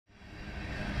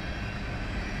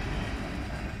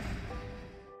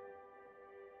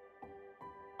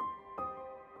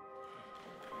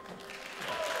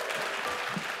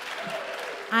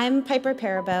I'm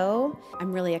Parebo.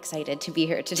 I'm really excited to be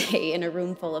here today in a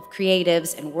room full of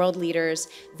creatives and world leaders,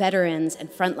 veterans and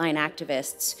frontline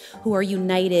activists who are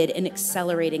united in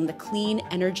accelerating the clean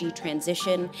energy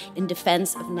transition in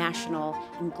defense of national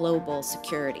and global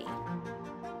security.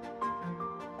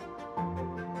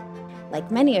 Like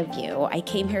many of you, I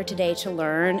came here today to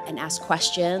learn and ask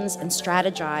questions and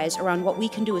strategize around what we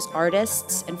can do as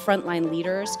artists and frontline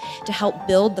leaders to help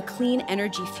build the clean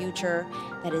energy future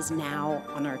that is now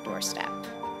on our doorstep.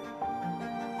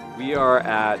 We are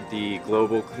at the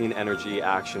Global Clean Energy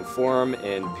Action Forum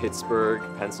in Pittsburgh,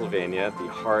 Pennsylvania, the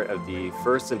heart of the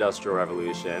first industrial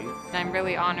revolution. I'm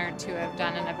really honored to have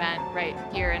done an event right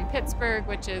here in Pittsburgh,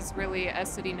 which is really a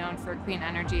city known for clean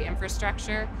energy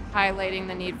infrastructure, highlighting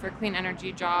the need for clean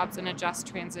energy jobs and a just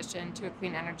transition to a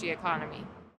clean energy economy.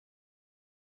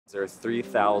 There are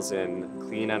 3,000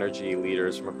 clean energy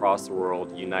leaders from across the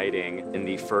world uniting in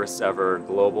the first ever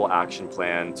global action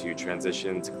plan to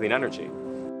transition to clean energy.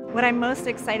 What I'm most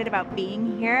excited about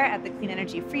being here at the Clean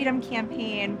Energy Freedom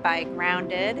Campaign by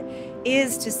Grounded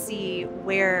is to see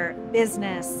where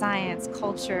business, science,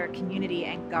 culture, community,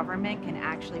 and government can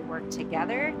actually work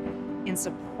together in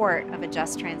support of a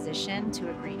just transition to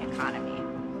a green economy.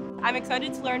 I'm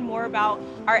excited to learn more about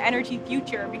our energy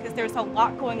future because there's a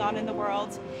lot going on in the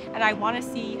world, and I want to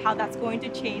see how that's going to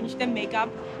change the makeup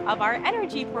of our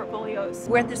energy portfolios.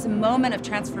 We're at this moment of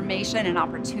transformation and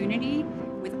opportunity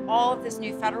with all of this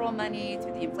new federal money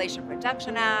through the Inflation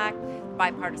Reduction Act, the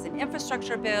Bipartisan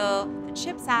Infrastructure Bill, the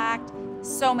CHIPS Act,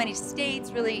 so many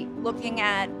states really looking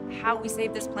at how we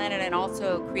save this planet and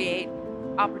also create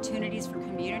opportunities for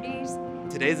communities.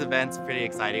 Today's event's pretty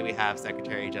exciting. We have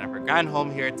Secretary Jennifer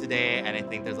Granholm here today, and I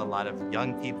think there's a lot of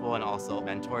young people and also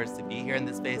mentors to be here in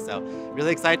this space, so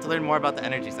really excited to learn more about the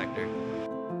energy sector.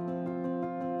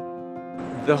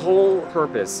 The whole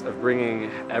purpose of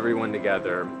bringing everyone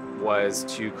together was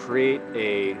to create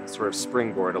a sort of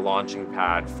springboard, a launching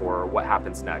pad for what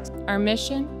happens next. Our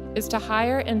mission is to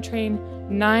hire and train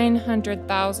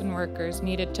 900,000 workers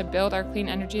needed to build our clean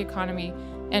energy economy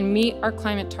and meet our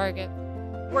climate target.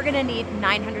 We're going to need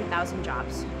 900,000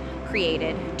 jobs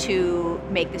created to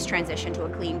make this transition to a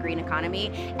clean, green economy.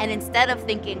 And instead of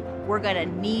thinking we're going to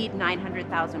need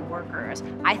 900,000 workers,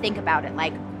 I think about it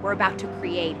like we're about to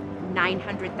create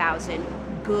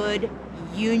 900,000 good,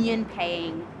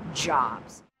 union-paying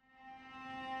jobs.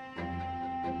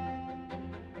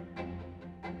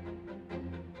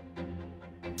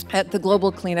 At the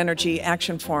Global Clean Energy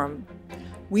Action Forum,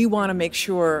 we want to make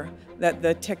sure that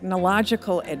the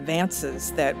technological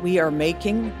advances that we are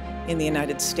making in the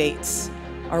United States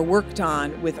are worked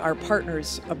on with our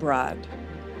partners abroad.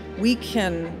 We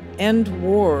can end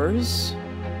wars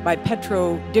by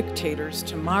petro-dictators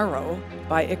tomorrow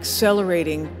by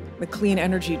accelerating the clean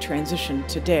energy transition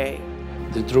today.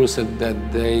 The truth is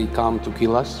that they come to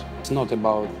kill us. It's not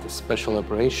about a special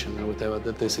operation or whatever,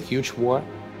 that there's a huge war.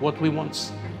 What we want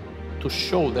is to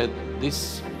show that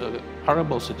this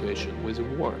horrible situation with a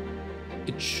war,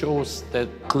 it shows that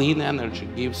clean energy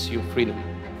gives you freedom.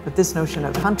 But this notion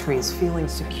of countries feeling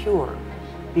secure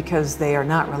because they are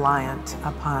not reliant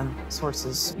upon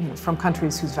sources from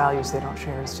countries whose values they don't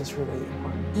share is just really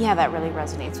important. Yeah, that really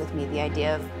resonates with me, the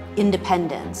idea of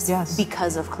independence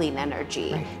because of clean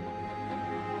energy. Right.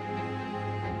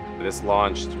 This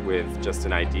launched with just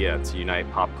an idea to unite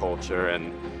pop culture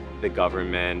and the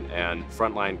government and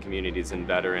frontline communities and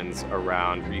veterans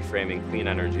around reframing clean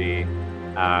energy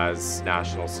as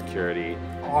national security.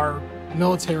 Our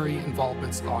military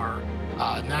involvements, our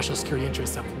national security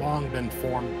interests have long been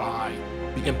formed by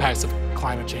the impacts of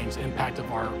climate change, the impact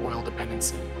of our oil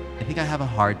dependency. I think I have a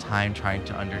hard time trying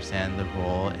to understand the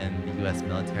role in the U.S.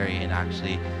 military in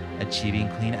actually achieving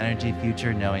clean energy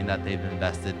future, knowing that they've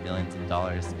invested millions of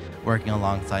dollars working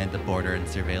alongside the border and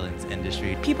surveillance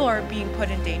industry. People are being put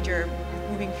in danger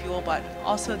moving fuel, but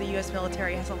also the U.S.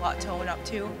 military has a lot to own up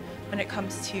to when it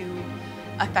comes to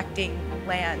affecting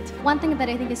land. One thing that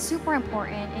I think is super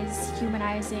important is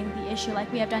humanizing the issue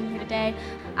like we have done here today.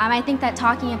 I think that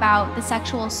talking about the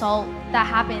sexual assault that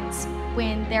happens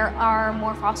when there are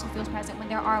more fossil fuels present, when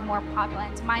there are more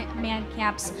populace, man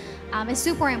camps is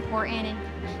super important in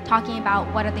talking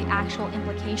about what are the actual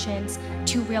implications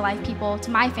to real life people,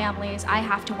 to my families I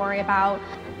have to worry about.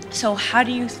 So how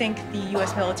do you think the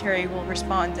U.S. military will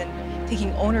respond in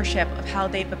taking ownership of how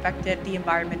they've affected the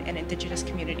environment and indigenous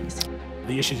communities?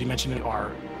 The issues you mentioned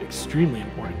are extremely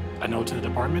important, I know, to the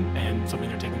department, and something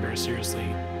they're taking very seriously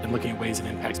and looking at ways it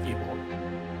impacts people.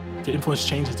 To influence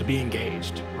change is to be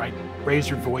engaged, right? Raise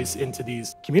your voice into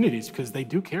these communities because they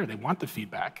do care, they want the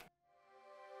feedback.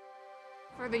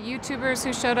 For the YouTubers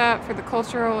who showed up, for the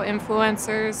cultural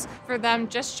influencers, for them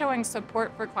just showing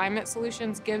support for climate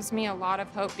solutions gives me a lot of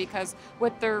hope, because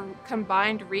with their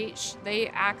combined reach, they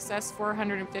access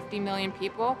 450 million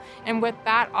people. And with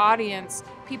that audience,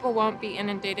 people won't be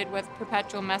inundated with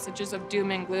perpetual messages of doom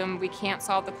and gloom. We can't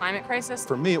solve the climate crisis.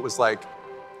 For me, it was like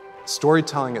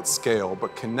storytelling at scale,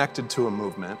 but connected to a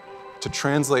movement, to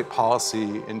translate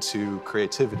policy into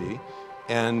creativity,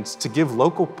 and to give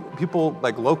local people,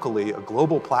 like locally, a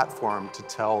global platform to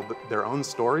tell their own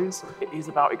stories. It is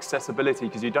about accessibility,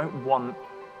 because you don't want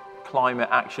climate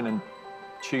action and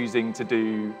choosing to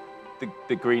do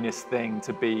the greenest thing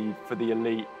to be for the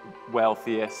elite,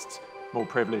 wealthiest, more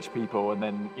privileged people, and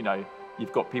then, you know,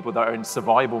 you've got people that are in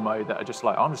survival mode that are just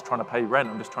like, I'm just trying to pay rent,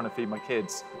 I'm just trying to feed my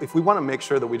kids. If we want to make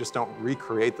sure that we just don't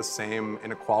recreate the same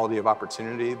inequality of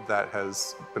opportunity that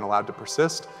has been allowed to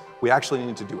persist, we actually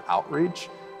need to do outreach,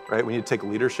 right? We need to take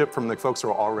leadership from the folks who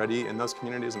are already in those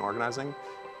communities and organizing.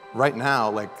 Right now,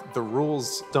 like, the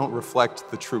rules don't reflect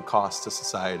the true cost to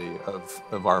society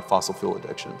of our fossil fuel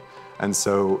addiction. And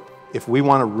so if we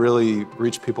want to really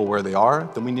reach people where they are,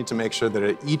 then we need to make sure that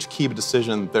at each key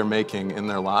decision they're making in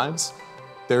their lives,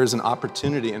 there's an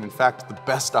opportunity, and in fact, the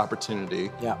best opportunity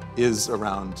is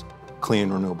around clean,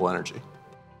 renewable energy.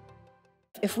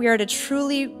 If we are to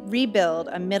truly rebuild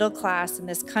a middle class in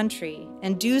this country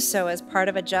and do so as part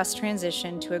of a just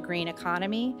transition to a green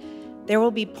economy, there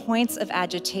will be points of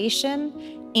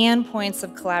agitation and points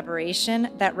of collaboration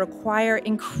that require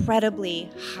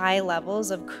incredibly high levels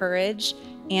of courage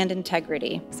and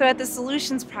integrity. So at the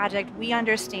Solutions Project, we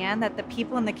understand that the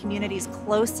people in the communities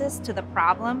closest to the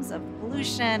problems of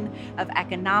pollution, of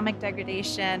economic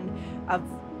degradation, of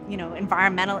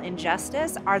environmental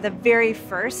injustice are the very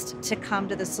first to come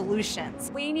to the solutions.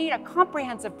 We need a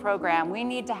comprehensive program. We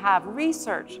need to have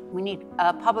research. We need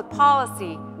public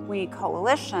policy. We need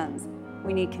coalitions.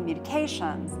 We need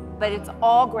communications. But it's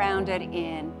all grounded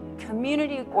in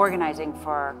community organizing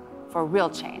for real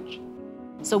change.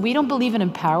 So we don't believe in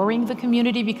empowering the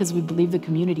community because we believe the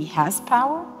community has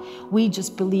power. We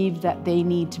just believe that they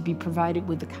need to be provided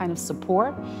with the kind of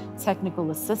support, technical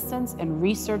assistance, and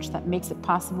research that makes it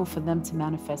possible for them to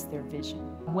manifest their vision.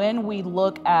 When we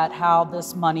look at how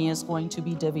this money is going to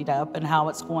be divvied up and how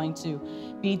it's going to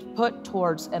be put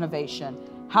towards innovation,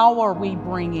 how are we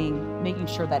making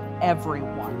sure that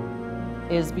everyone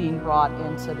is being brought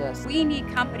into this? We need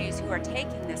companies who are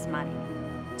taking this money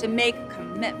to make a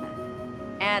commitment,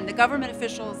 and the government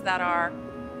officials that are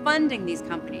funding these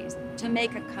companies to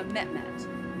make a commitment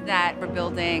that we're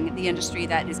building the industry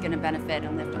that is going to benefit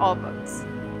and lift all boats.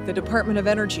 The Department of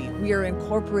Energy, we are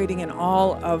incorporating in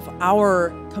all of our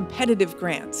competitive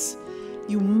grants.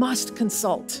 You must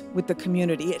consult with the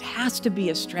community. It has to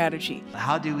be a strategy.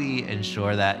 How do we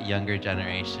ensure that younger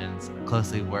generations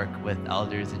closely work with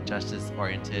elders in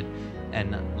justice-oriented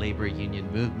and labor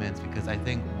union movements? Because I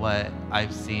think what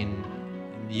I've seen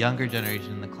the younger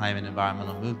generation in the climate and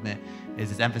environmental movement is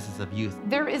this emphasis of youth.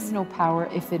 There is no power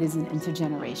if it isn't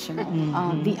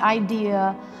intergenerational. The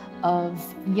idea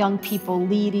of young people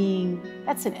leading,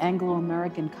 that's an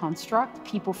Anglo-American construct.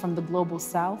 People from the global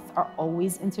south are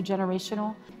always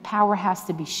intergenerational. Power has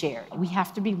to be shared. We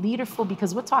have to be leaderful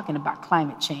because we're talking about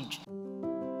climate change.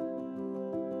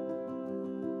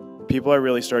 People are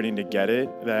really starting to get it,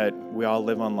 that we all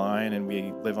live online and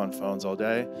we live on phones all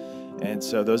day. And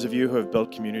so those of you who have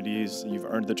built communities, you've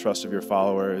earned the trust of your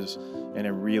followers, and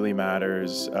it really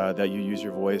matters that you use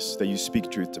your voice, that you speak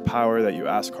truth to power, that you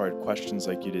ask hard questions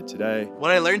like you did today.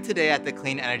 What I learned today at the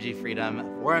Clean Energy Freedom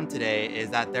Forum today is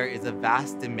that there is a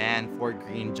vast demand for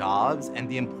green jobs and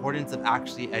the importance of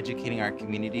actually educating our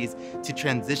communities to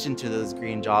transition to those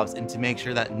green jobs and to make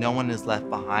sure that no one is left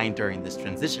behind during this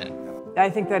transition. I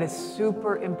think that is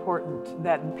super important,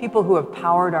 that people who have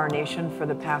powered our nation for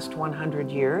the past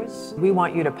 100 years, we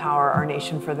want you to power our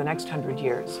nation for the next 100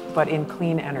 years, but in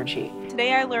clean energy.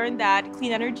 Today I learned that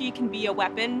clean energy can be a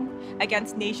weapon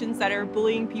against nations that are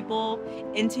bullying people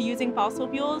into using fossil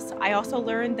fuels. I also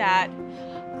learned that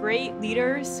great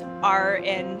leaders are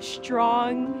in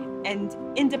strong and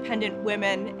independent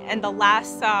women, and the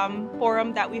last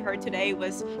forum that we heard today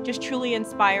was just truly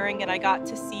inspiring, and I got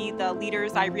to see the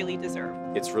leaders I really deserve.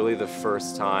 It's really the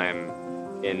first time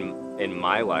in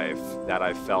my life that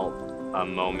I felt a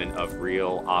moment of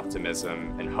real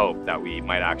optimism and hope that we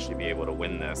might actually be able to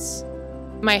win this.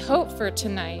 My hope for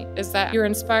tonight is that you're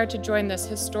inspired to join this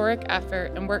historic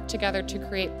effort and work together to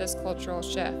create this cultural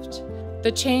shift.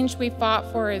 The change we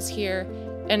fought for is here,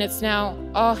 and it's now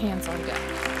all hands on deck.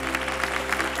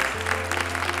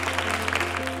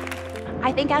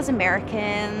 I think as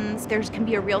Americans, there can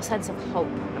be a real sense of hope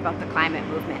about the climate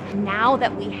movement. Now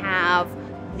that we have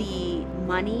the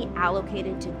money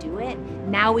allocated to do it,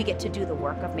 now we get to do the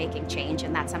work of making change,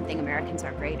 and that's something Americans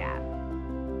are great at.